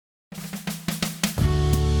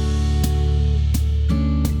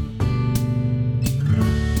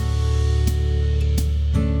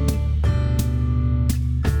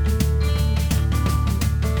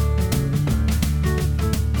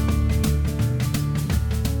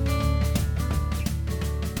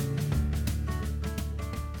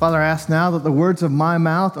Father, I ask now that the words of my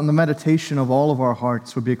mouth and the meditation of all of our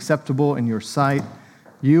hearts would be acceptable in your sight.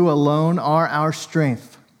 You alone are our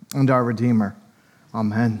strength and our Redeemer.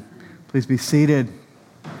 Amen. Please be seated.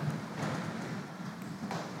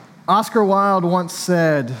 Oscar Wilde once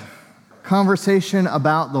said, "Conversation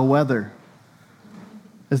about the weather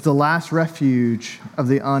is the last refuge of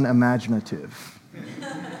the unimaginative."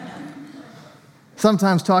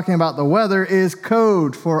 Sometimes talking about the weather is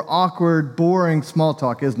code for awkward, boring small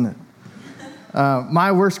talk, isn't it?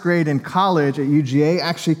 My worst grade in college at UGA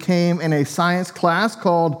actually came in a science class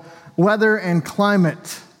called Weather and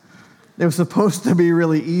Climate. It was supposed to be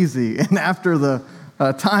really easy, and after the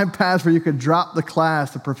time passed where you could drop the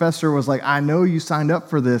class, the professor was like, "I know you signed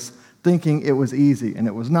up for this thinking it was easy," and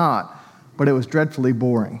it was not, but it was dreadfully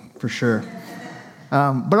boring, for sure.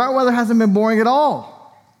 But our weather hasn't been boring at all.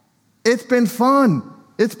 It's been fun.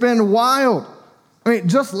 It's been wild. I mean,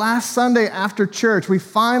 just last Sunday after church, we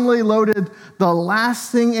finally loaded the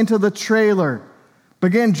last thing into the trailer,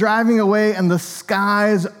 began driving away, and the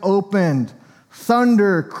skies opened.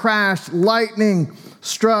 Thunder crashed, lightning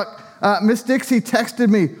struck. Miss Dixie texted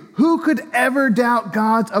me, "Who could ever doubt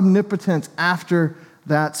God's omnipotence after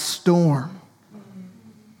that storm?"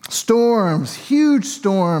 Storms, huge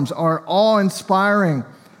storms, are awe-inspiring.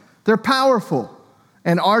 They're powerful.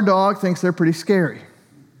 And our dog thinks they're pretty scary.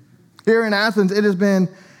 Here in Athens, it has been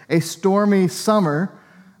a stormy summer.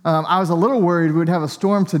 I was a little worried we would have a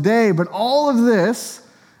storm today, but all of this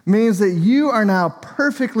means that you are now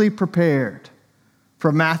perfectly prepared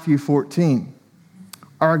for Matthew 14,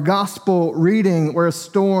 our gospel reading where a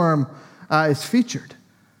storm is featured.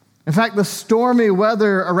 In fact, the stormy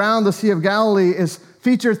weather around the Sea of Galilee is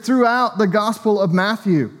featured throughout the Gospel of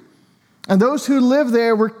Matthew. And those who lived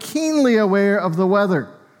there were keenly aware of the weather.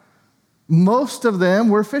 Most of them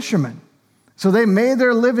were fishermen. So they made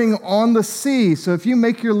their living on the sea. So if you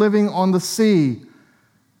make your living on the sea,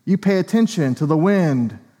 you pay attention to the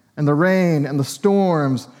wind and the rain and the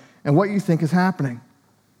storms and what you think is happening.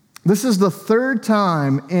 This is the third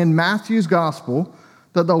time in Matthew's gospel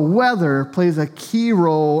that the weather plays a key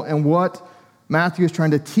role in what Matthew is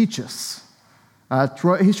trying to teach us.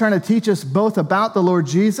 He's trying to teach us both about the Lord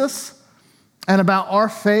Jesus and about our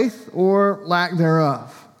faith or lack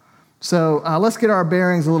thereof. So let's get our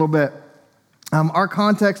bearings a little bit. Our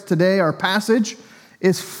context today, our passage,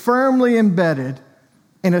 is firmly embedded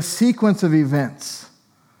in a sequence of events.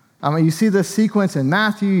 You see this sequence in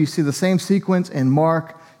Matthew, you see the same sequence in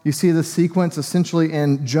Mark, you see the sequence essentially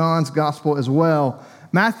in John's gospel as well.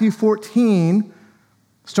 Matthew 14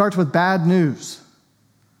 starts with bad news.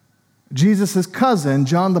 Jesus' cousin,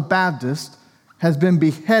 John the Baptist, has been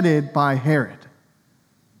beheaded by Herod.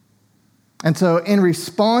 And so in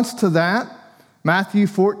response to that, Matthew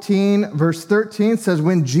 14, verse 13 says,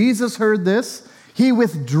 "When Jesus heard this, he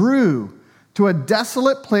withdrew to a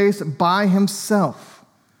desolate place by himself."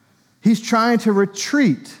 He's trying to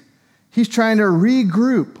retreat. He's trying to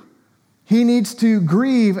regroup. He needs to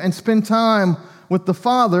grieve and spend time with the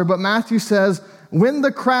Father. But Matthew says, when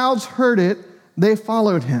the crowds heard it, they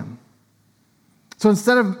followed him. So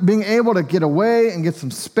instead of being able to get away and get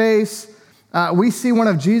some space, we see one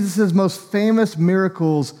of Jesus' most famous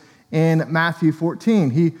miracles in Matthew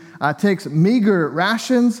 14. He takes meager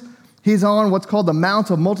rations. He's on what's called the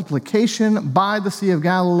Mount of Multiplication by the Sea of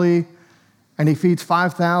Galilee, and he feeds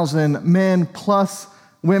 5,000 men plus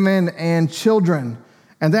women and children.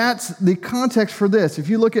 And that's the context for this. If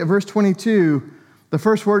you look at verse 22, the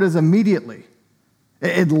first word is immediately.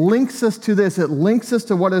 It links us to this. It links us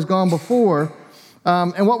to what has gone before.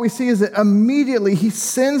 And what we see is that immediately he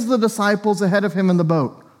sends the disciples ahead of him in the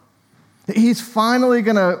boat. He's finally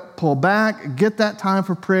going to pull back, get that time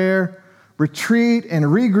for prayer, retreat and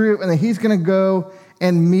regroup, and then he's going to go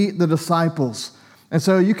and meet the disciples. And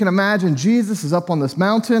so you can imagine Jesus is up on this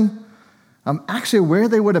mountain. Actually, where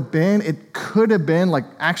they would have been, it could have been like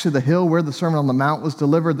actually the hill where the Sermon on the Mount was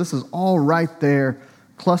delivered. This is all right there,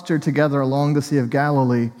 clustered together along the Sea of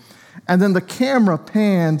Galilee. And then the camera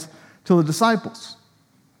pans to the disciples.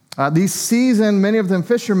 These seasoned, many of them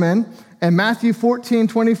fishermen, and Matthew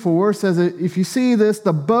 14:24 says that if you see this,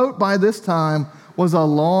 the boat by this time was a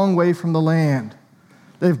long way from the land.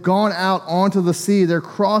 They've gone out onto the sea. They're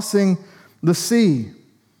crossing the sea.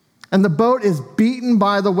 And the boat is beaten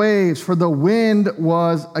by the waves, for the wind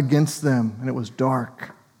was against them, and it was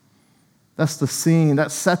dark. That's the scene.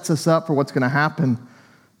 That sets us up for what's going to happen.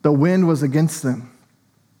 The wind was against them.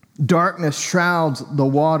 Darkness shrouds the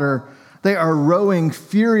water. They are rowing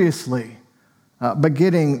furiously, but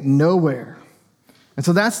getting nowhere. And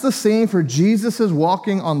so that's the scene for Jesus is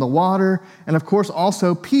walking on the water, and of course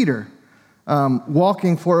also Peter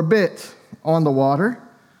walking for a bit on the water.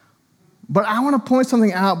 But I want to point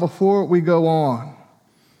something out before we go on.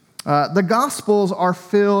 The Gospels are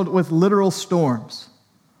filled with literal storms,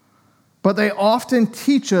 but they often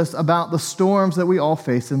teach us about the storms that we all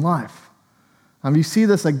face in life. You see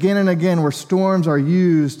this again and again where storms are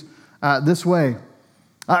used this way.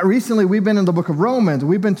 Recently, we've been in the book of Romans.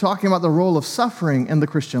 We've been talking about the role of suffering in the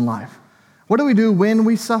Christian life. What do we do when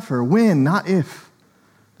we suffer? When, not if.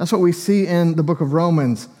 That's what we see in the book of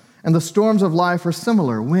Romans. And the storms of life are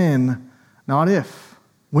similar. When, not if.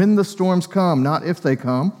 When the storms come, not if they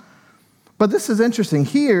come. But this is interesting.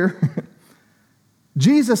 Here,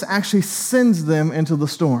 Jesus actually sends them into the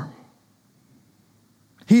storm.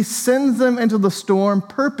 He sends them into the storm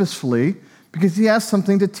purposefully because he has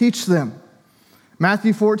something to teach them.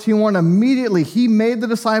 Matthew 14:1, immediately he made the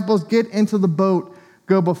disciples get into the boat,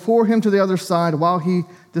 go before him to the other side while he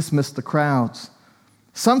dismissed the crowds.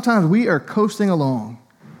 Sometimes we are coasting along,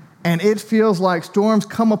 and it feels like storms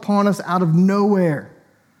come upon us out of nowhere.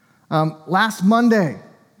 Last Monday,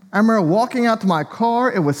 I remember walking out to my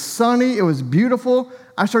car. It was sunny. It was beautiful.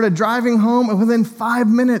 I started driving home, and within 5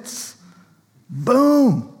 minutes,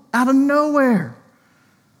 boom, out of nowhere.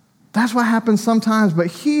 That's what happens sometimes. But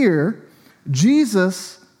here,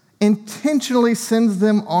 Jesus intentionally sends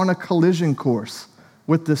them on a collision course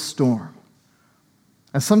with this storm.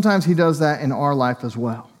 And sometimes he does that in our life as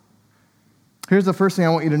well. Here's the first thing I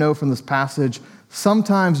want you to know from this passage.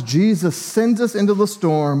 Sometimes Jesus sends us into the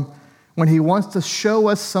storm when he wants to show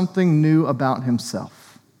us something new about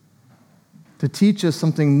himself, to teach us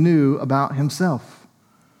something new about himself.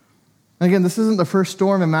 And again, this isn't the first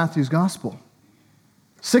storm in Matthew's gospel.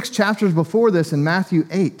 6 chapters before this, in Matthew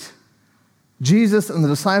 8, Jesus and the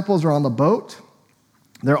disciples are on the boat.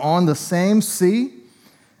 They're on the same sea.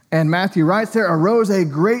 And Matthew writes, there arose a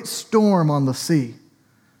great storm on the sea.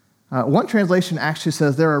 One translation actually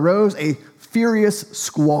says there arose a furious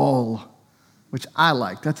squall, which I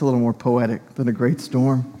like. That's a little more poetic than a great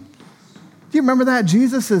storm. Do you remember that?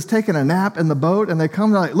 Jesus is taking a nap in the boat, and they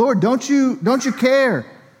come like, Lord, don't you care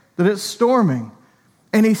that it's storming?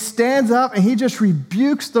 And he stands up, and he just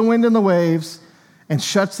rebukes the wind and the waves and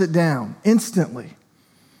shuts it down instantly.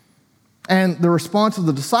 And the response of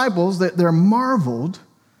the disciples, they're marveled,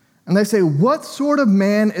 and they say, what sort of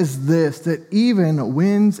man is this that even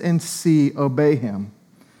winds and sea obey him?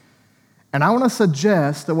 And I want to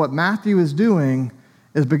suggest that what Matthew is doing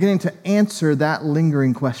is beginning to answer that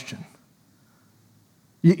lingering question.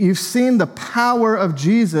 You've seen the power of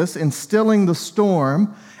Jesus in stilling the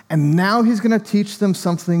storm, and now he's going to teach them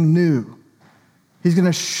something new. He's going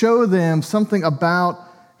to show them something about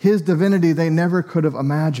his divinity they never could have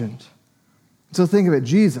imagined. So think of it,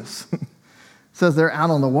 Jesus says they're out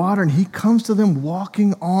on the water, and he comes to them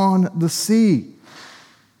walking on the sea.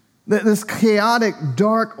 This chaotic,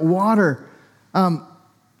 dark water.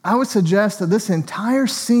 I would suggest that this entire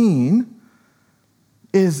scene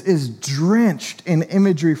is drenched in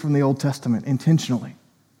imagery from the Old Testament intentionally.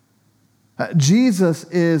 Jesus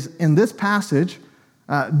is, in this passage,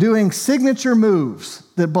 doing signature moves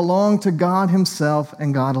that belong to God himself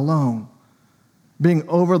and God alone. Being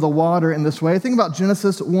over the water in this way. Think about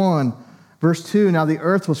Genesis 1, verse 2. Now the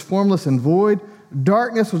earth was formless and void.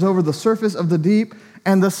 Darkness was over the surface of the deep,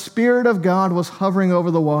 and the Spirit of God was hovering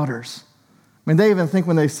over the waters. I mean, they even think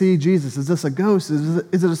when they see Jesus, is this a ghost?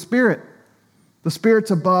 Is it a spirit? The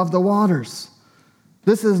Spirit's above the waters.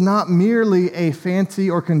 This is not merely a fancy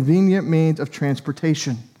or convenient means of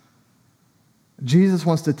transportation. Jesus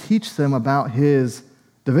wants to teach them about his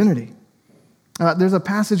divinity. There's a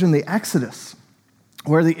passage in the Exodus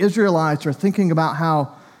where the Israelites are thinking about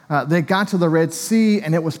how they got to the Red Sea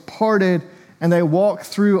and it was parted and they walked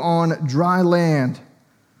through on dry land.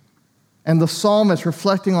 And the psalmist,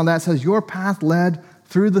 reflecting on that, says, your path led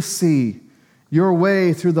through the sea, your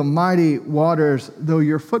way through the mighty waters, though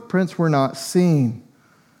your footprints were not seen.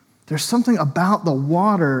 There's something about the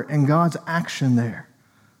water and God's action there.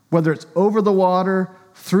 Whether it's over the water,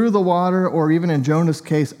 through the water, or even in Jonah's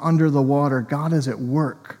case, under the water, God is at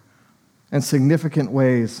work in significant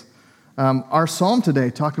ways. Our psalm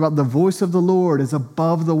today talked about the voice of the Lord is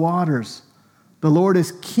above the waters. The Lord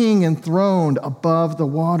is king enthroned above the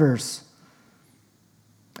waters.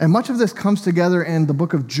 And much of this comes together in the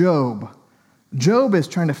book of Job. Job is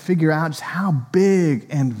trying to figure out just how big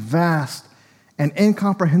and vast and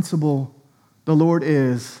incomprehensible the Lord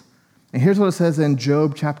is. And here's what it says in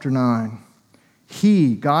Job chapter 9.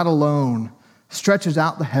 He, God alone, stretches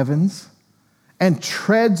out the heavens and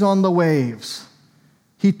treads on the waves.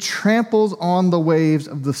 He tramples on the waves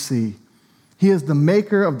of the sea. He is the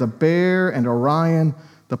maker of the Bear and Orion,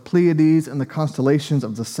 the Pleiades and the constellations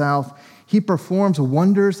of the south. He performs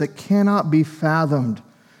wonders that cannot be fathomed.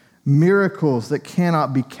 miracles that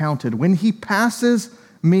cannot be counted. When he passes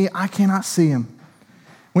me, I cannot see him.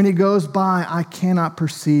 When he goes by, I cannot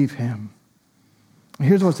perceive him. And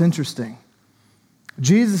here's what's interesting.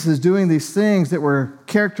 Jesus is doing these things that were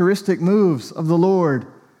characteristic moves of the Lord,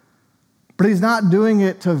 but he's not doing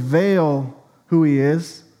it to veil who he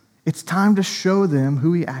is. It's time to show them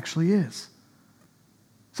who he actually is.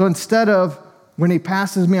 So instead of, when he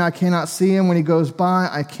passes me, I cannot see him. When he goes by,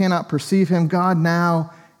 I cannot perceive him. God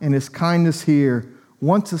now, in his kindness here,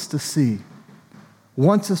 wants us to see,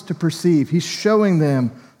 wants us to perceive. He's showing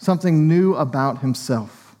them something new about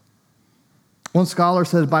himself. One scholar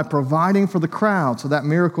says, by providing for the crowd, so that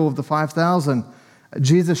miracle of the 5,000,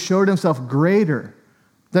 Jesus showed himself greater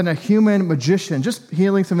than a human magician, just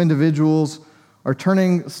healing some individuals or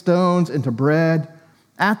turning stones into bread.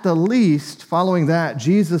 At the least, following that,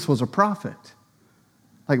 Jesus was a prophet,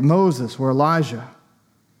 like Moses or Elijah.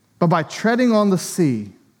 But by treading on the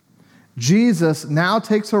sea, Jesus now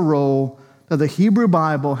takes a role that the Hebrew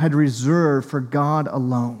Bible had reserved for God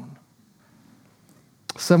alone.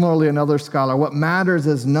 Similarly, another scholar, what matters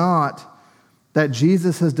is not that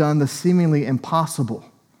Jesus has done the seemingly impossible,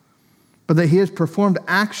 but that he has performed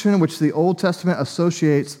action which the Old Testament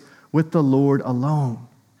associates with the Lord alone.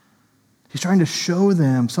 He's trying to show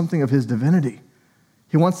them something of his divinity.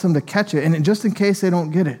 He wants them to catch it, and just in case they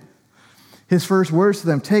don't get it, his first words to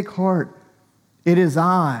them, take heart, it is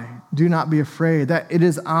I, do not be afraid. That it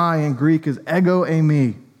is I in Greek is ego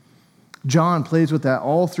eimi. John plays with that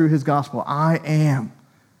all through his gospel. I am.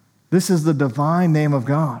 This is the divine name of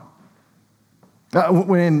God.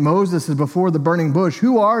 When Moses is before the burning bush,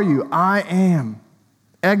 who are you? I am.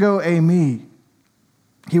 Ego eimi.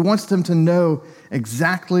 He wants them to know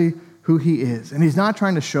exactly who he is. And he's not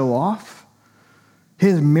trying to show off.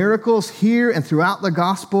 His miracles here and throughout the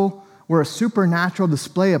gospel were a supernatural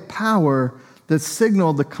display of power that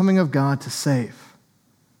signaled the coming of God to save,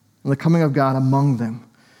 and the coming of God among them.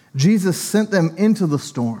 Jesus sent them into the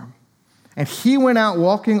storm, and he went out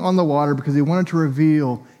walking on the water because he wanted to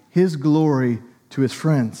reveal his glory to his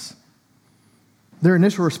friends. Their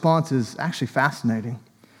initial response is actually fascinating.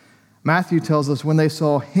 Matthew tells us when they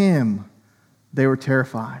saw him, they were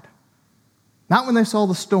terrified. Not when they saw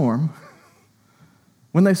the storm,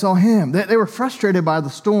 when they saw him. They were frustrated by the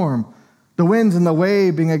storm, the winds and the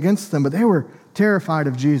wave being against them, but they were terrified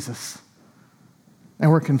of Jesus and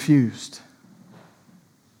were confused.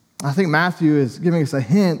 I think Matthew is giving us a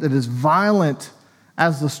hint that as violent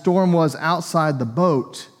as the storm was outside the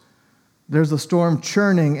boat, there's a storm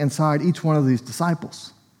churning inside each one of these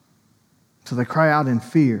disciples. So they cry out in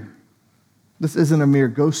fear. This isn't a mere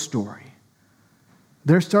ghost story.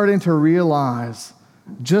 They're starting to realize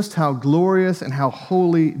just how glorious and how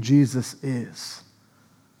holy Jesus is.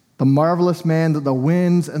 The marvelous man that the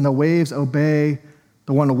winds and the waves obey,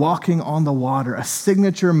 the one walking on the water, a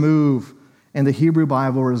signature move in the Hebrew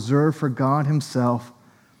Bible reserved for God himself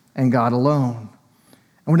and God alone.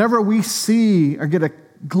 And whenever we see or get a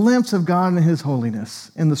glimpse of God and his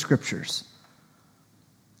holiness in the scriptures,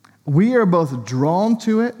 we are both drawn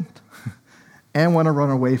to it and want to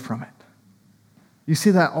run away from it. You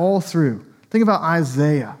see that all through. Think about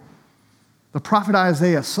Isaiah. The prophet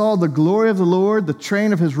Isaiah saw the glory of the Lord, the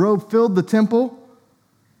train of his robe filled the temple,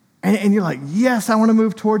 and you're like, yes, I want to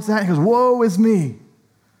move towards that. He goes, woe is me.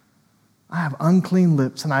 I have unclean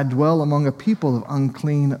lips, and I dwell among a people of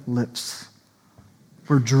unclean lips.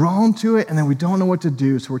 We're drawn to it, and then we don't know what to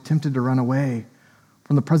do, so we're tempted to run away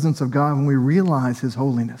from the presence of God when we realize his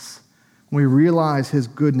holiness, when we realize his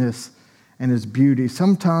goodness and his beauty.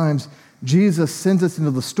 Sometimes Jesus sends us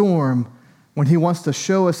into the storm when he wants to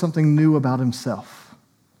show us something new about himself.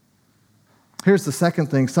 Here's the second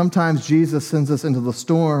thing. Sometimes Jesus sends us into the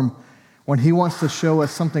storm when he wants to show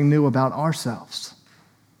us something new about ourselves.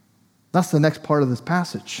 That's the next part of this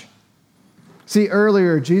passage. See,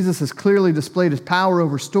 earlier, Jesus has clearly displayed his power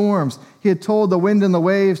over storms. He had told the wind and the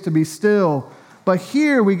waves to be still. But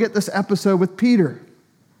here we get this episode with Peter.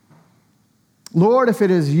 Lord, if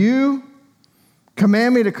it is you,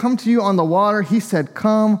 command me to come to you on the water. He said,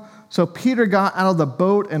 come. So Peter got out of the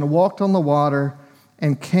boat and walked on the water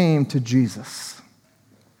and came to Jesus.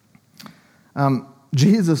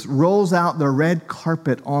 Jesus rolls out the red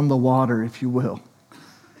carpet on the water, if you will,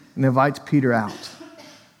 and invites Peter out.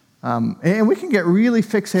 And we can get really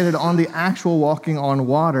fixated on the actual walking on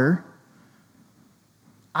water.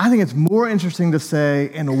 I think it's more interesting to say,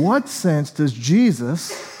 in what sense does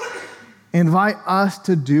Jesus invite us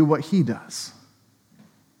to do what he does?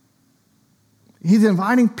 He's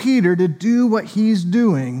inviting Peter to do what he's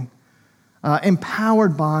doing,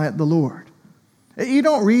 empowered by the Lord. You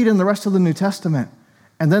don't read in the rest of the New Testament,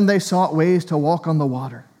 and then they sought ways to walk on the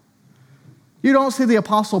water. You don't see the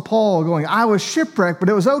Apostle Paul going, I was shipwrecked, but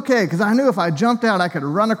it was okay because I knew if I jumped out, I could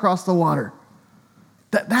run across the water.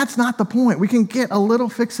 That's not the point. We can get a little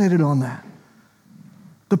fixated on that.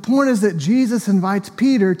 The point is that Jesus invites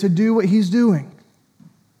Peter to do what he's doing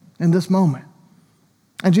in this moment.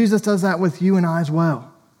 And Jesus does that with you and I as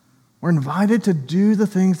well. We're invited to do the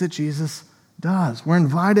things that Jesus does. We're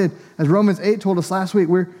invited, as Romans 8 told us last week,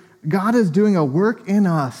 God is doing a work in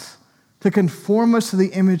us to conform us to the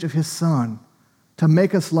image of his Son, to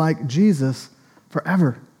make us like Jesus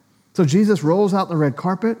forever. So Jesus rolls out the red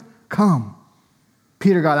carpet, come.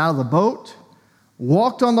 Peter got out of the boat,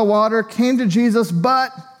 walked on the water, came to Jesus,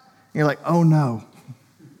 but you're like, oh no.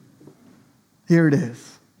 Here it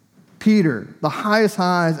is. Peter, the highest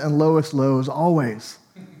highs and lowest lows always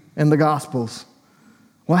in the Gospels.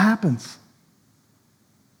 What happens?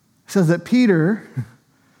 It says that Peter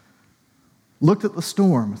looked at the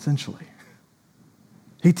storm, essentially.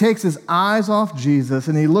 He takes his eyes off Jesus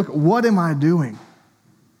and he looked, what am I doing?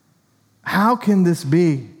 How can this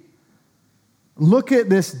be? Look at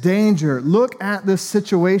this danger. Look at this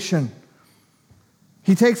situation.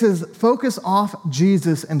 He takes his focus off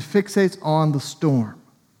Jesus and fixates on the storm.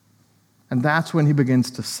 And that's when he begins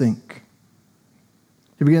to sink.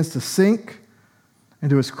 He begins to sink. And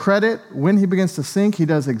to his credit, when he begins to sink, he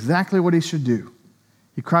does exactly what he should do.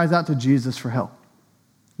 He cries out to Jesus for help.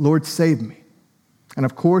 Lord, save me. And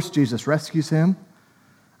of course, Jesus rescues him.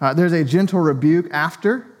 There's a gentle rebuke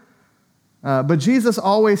after. But Jesus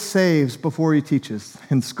always saves before he teaches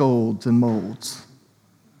and scolds and molds.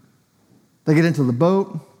 They get into the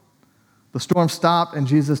boat. The storm stopped, and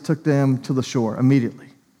Jesus took them to the shore immediately.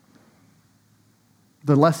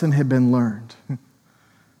 The lesson had been learned.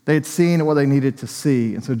 They had seen what they needed to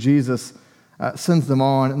see. And so Jesus sends them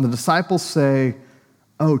on, and the disciples say,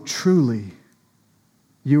 oh, truly,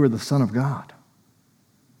 you are the Son of God.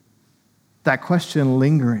 That question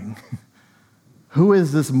lingering. Who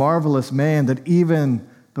is this marvelous man that even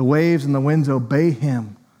the waves and the winds obey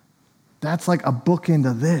him? That's like a bookend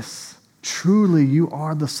to this. Truly, you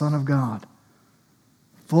are the Son of God.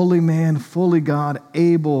 Fully man, fully God,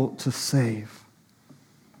 able to save.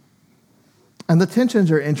 And the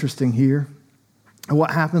tensions are interesting here. And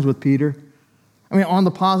what happens with Peter? I mean, on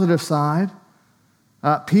the positive side,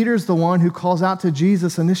 Peter's the one who calls out to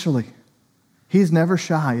Jesus initially. He's never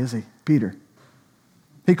shy, is he, Peter?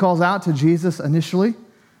 He calls out to Jesus initially.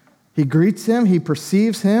 He greets him. He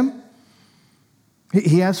perceives him.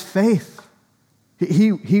 He has faith.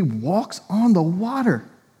 He walks on the water.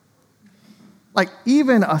 Like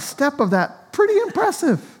even a step of that, pretty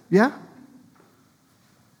impressive, yeah?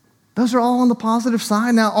 Those are all on the positive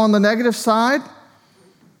side. Now, on the negative side,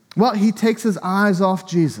 well, he takes his eyes off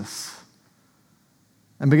Jesus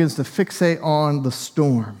and begins to fixate on the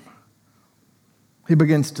storm. He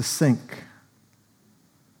begins to sink.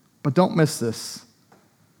 But don't miss this.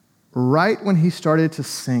 Right when he started to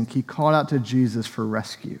sink, he called out to Jesus for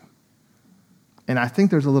rescue. And I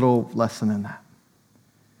think there's a little lesson in that.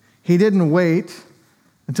 He didn't wait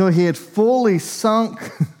until he had fully sunk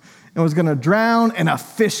and was going to drown, and a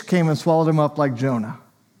fish came and swallowed him up like Jonah.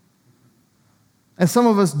 And some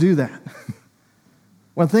of us do that.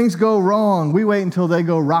 When things go wrong, we wait until they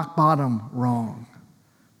go rock bottom wrong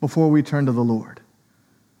before we turn to the Lord.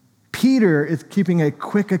 Peter is keeping a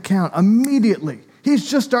quick account immediately. He's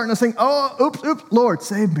just starting to sing, oh, oops, Lord,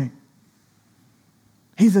 save me.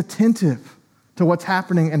 He's attentive to what's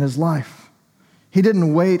happening in his life. He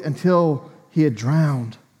didn't wait until he had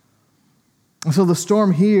drowned. And so the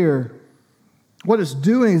storm here, what it's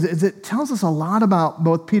doing is it tells us a lot about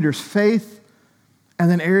both Peter's faith and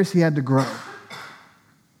then areas he had to grow.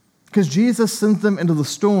 Because Jesus sends them into the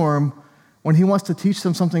storm when he wants to teach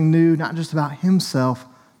them something new, not just about himself,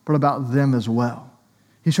 but about them as well.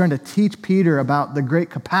 He's trying to teach Peter about the great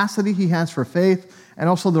capacity he has for faith and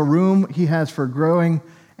also the room he has for growing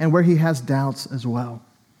and where he has doubts as well.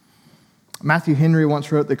 Matthew Henry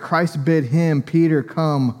once wrote that Christ bid him, Peter,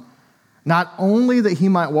 come, not only that he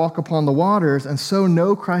might walk upon the waters and so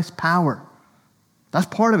know Christ's power. That's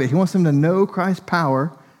part of it. He wants them to know Christ's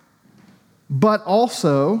power, but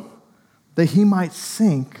also that he might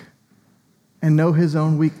sink and know his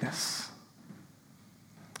own weakness.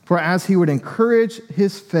 For as he would encourage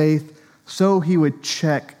his faith, so he would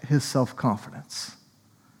check his self-confidence.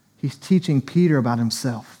 He's teaching Peter about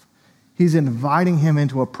himself. He's inviting him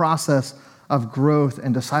into a process of growth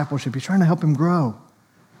and discipleship. He's trying to help him grow.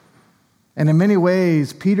 And in many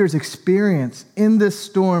ways, Peter's experience in this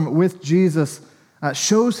storm with Jesus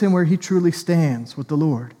shows him where he truly stands with the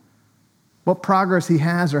Lord, what progress he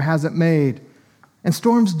has or hasn't made. And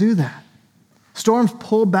storms do that. Storms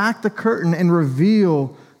pull back the curtain and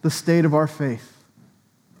reveal the state of our faith.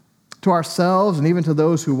 To ourselves and even to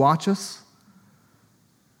those who watch us,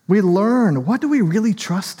 we learn, what do we really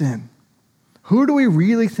trust in? Who do we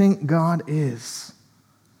really think God is?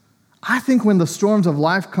 I think when the storms of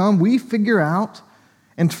life come, we figure out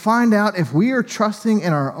and find out if we are trusting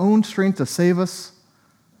in our own strength to save us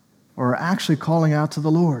or are actually calling out to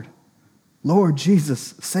the Lord. Lord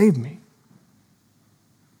Jesus, save me.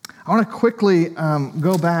 I want to quickly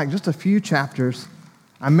go back just a few chapters.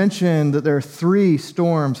 I mentioned that there are 3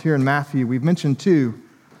 storms here in Matthew. We've mentioned 2.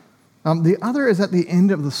 The other is at the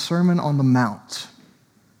end of the Sermon on the Mount.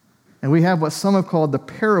 And we have what some have called the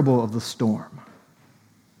parable of the storm.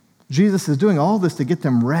 Jesus is doing all this to get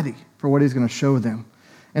them ready for what he's going to show them.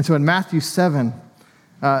 And so in Matthew 7,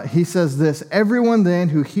 he says this, "Everyone then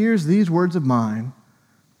who hears these words of mine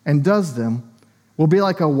and does them will be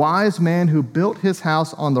like a wise man who built his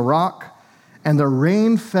house on the rock, and the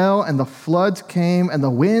rain fell and the floods came and the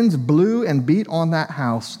winds blew and beat on that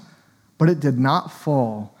house, but it did not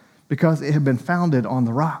fall because it had been founded on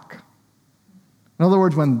the rock." In other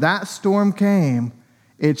words, when that storm came,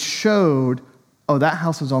 it showed, oh, that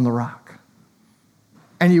house is on the rock.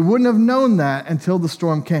 And you wouldn't have known that until the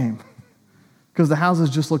storm came, because the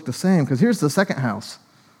houses just look the same. Because here's the second house.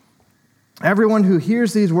 "Everyone who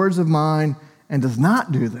hears these words of mine and does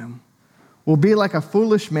not do them will be like a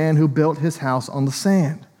foolish man who built his house on the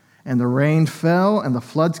sand. And the rain fell, and the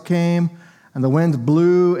floods came, and the winds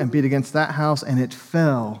blew and beat against that house, and it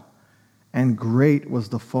fell, and great was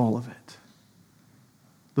the fall of it."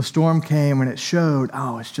 The storm came, and it showed,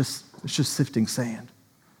 oh, it's just sifting sand.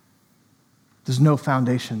 There's no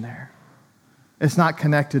foundation there. It's not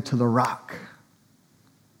connected to the rock.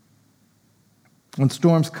 When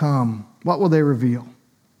storms come, what will they reveal?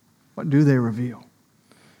 What do they reveal?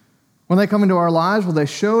 When they come into our lives, will they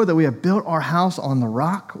show that we have built our house on the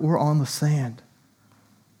rock or on the sand?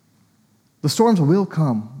 The storms will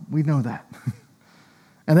come. We know that.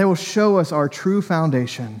 And they will show us our true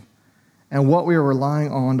foundation and what we are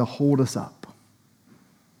relying on to hold us up.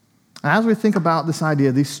 As we think about this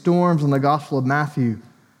idea, these storms in the Gospel of Matthew,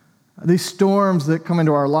 these storms that come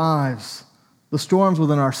into our lives, the storms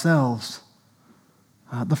within ourselves,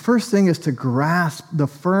 the first thing is to grasp the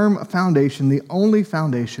firm foundation. The only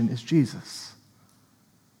foundation is Jesus.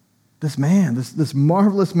 This man, this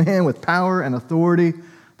marvelous man with power and authority,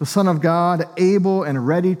 the Son of God, able and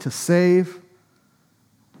ready to save.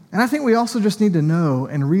 And I think we also just need to know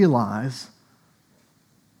and realize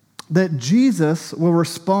that Jesus will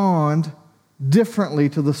respond differently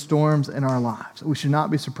to the storms in our lives. We should not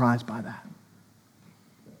be surprised by that.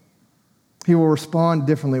 He will respond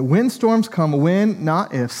differently. When storms come, when,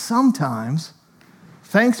 not if, sometimes,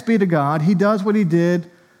 thanks be to God, he does what he did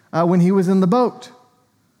when he was in the boat.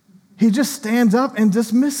 He just stands up and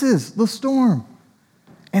dismisses the storm.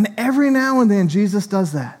 And every now and then, Jesus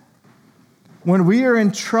does that. When we are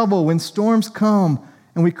in trouble, when storms come,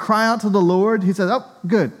 and we cry out to the Lord, he says, oh,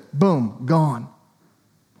 good, boom, gone.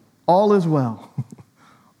 All is well.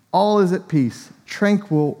 All is at peace,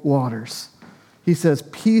 tranquil waters. He says,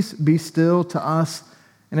 peace be still to us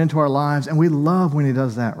and into our lives. And we love when he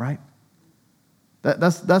does that, right?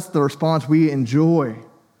 That's the response we enjoy.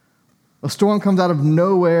 A storm comes out of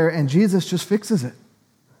nowhere, and Jesus just fixes it.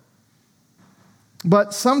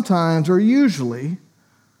 But sometimes, or usually,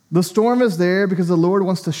 the storm is there because the Lord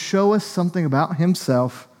wants to show us something about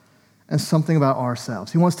himself and something about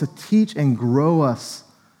ourselves. He wants to teach and grow us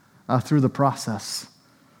through the process.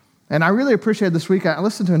 And I really appreciate this week. I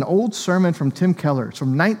listened to an old sermon from Tim Keller. It's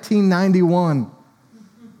from 1991.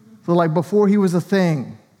 So like before he was a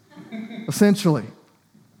thing, essentially.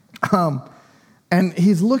 And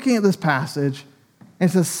he's looking at this passage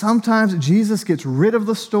and says sometimes Jesus gets rid of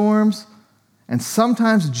the storms, and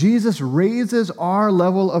sometimes Jesus raises our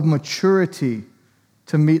level of maturity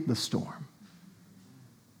to meet the storm.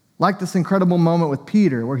 Like this incredible moment with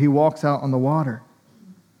Peter where he walks out on the water.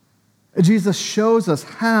 Jesus shows us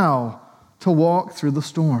how to walk through the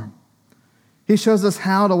storm. He shows us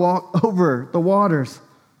how to walk over the waters,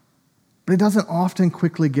 but he doesn't often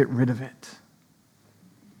quickly get rid of it.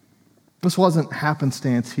 This wasn't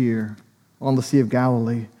happenstance here on the Sea of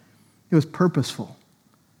Galilee. It was purposeful.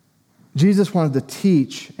 Jesus wanted to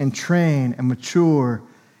teach and train and mature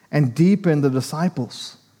and deepen the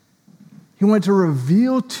disciples. He wanted to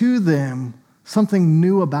reveal to them something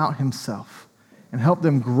new about himself and help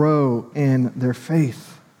them grow in their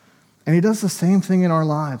faith. And he does the same thing in our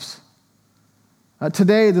lives.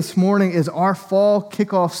 Today, this morning, is our fall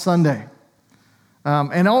kickoff Sunday.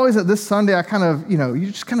 And always at this Sunday, I kind of, you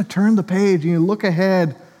just kind of turn the page and you look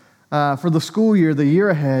ahead for the school year, the year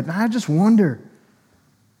ahead. And I just wonder,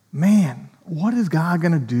 man, what is God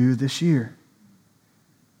going to do this year?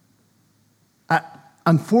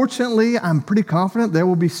 Unfortunately, I'm pretty confident there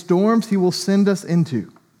will be storms he will send us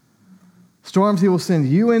into. Storms he will send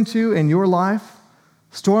you into in your life.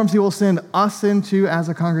 Storms he will send us into as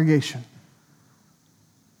a congregation.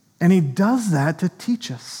 And he does that to teach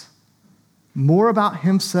us more about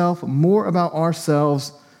himself, more about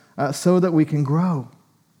ourselves, so that we can grow.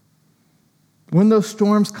 When those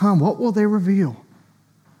storms come, what will they reveal?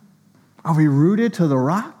 Are we rooted to the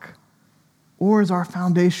rock, or is our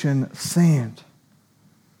foundation sand?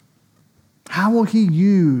 How will he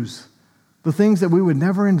use the things that we would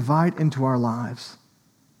never invite into our lives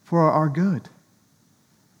for our good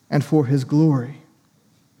and for his glory?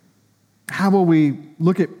 How will we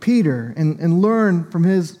look at Peter and learn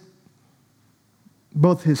from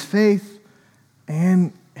both his faith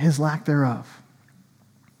and his lack thereof?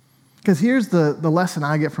 Because here's the lesson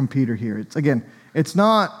I get from Peter here. It's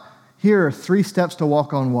not, here are 3 steps to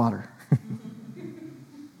walk on water.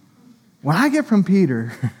 What I get from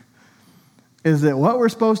Peter is that what we're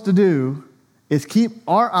supposed to do is keep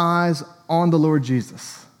our eyes on the Lord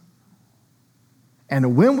Jesus.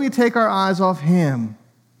 And when we take our eyes off him,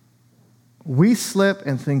 we slip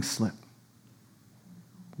and things slip.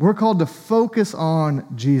 We're called to focus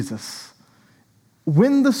on Jesus.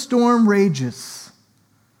 When the storm rages,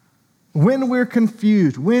 when we're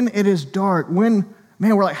confused, when it is dark, when,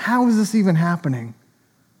 we're like, how is this even happening?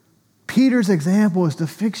 Peter's example is to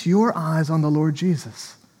fix your eyes on the Lord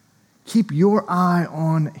Jesus. Keep your eye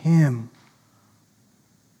on him.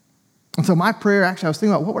 And so my prayer, I was thinking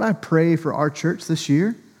about what would I pray for our church this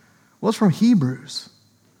year? Well, it's from Hebrews.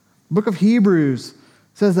 The book of Hebrews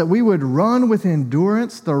says that we would run with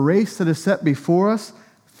endurance the race that is set before us,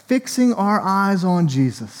 fixing our eyes on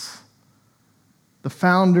Jesus, the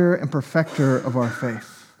founder and perfecter of our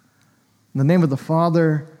faith. In the name of the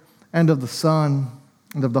Father, and of the Son,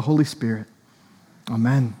 and of the Holy Spirit.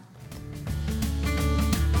 Amen.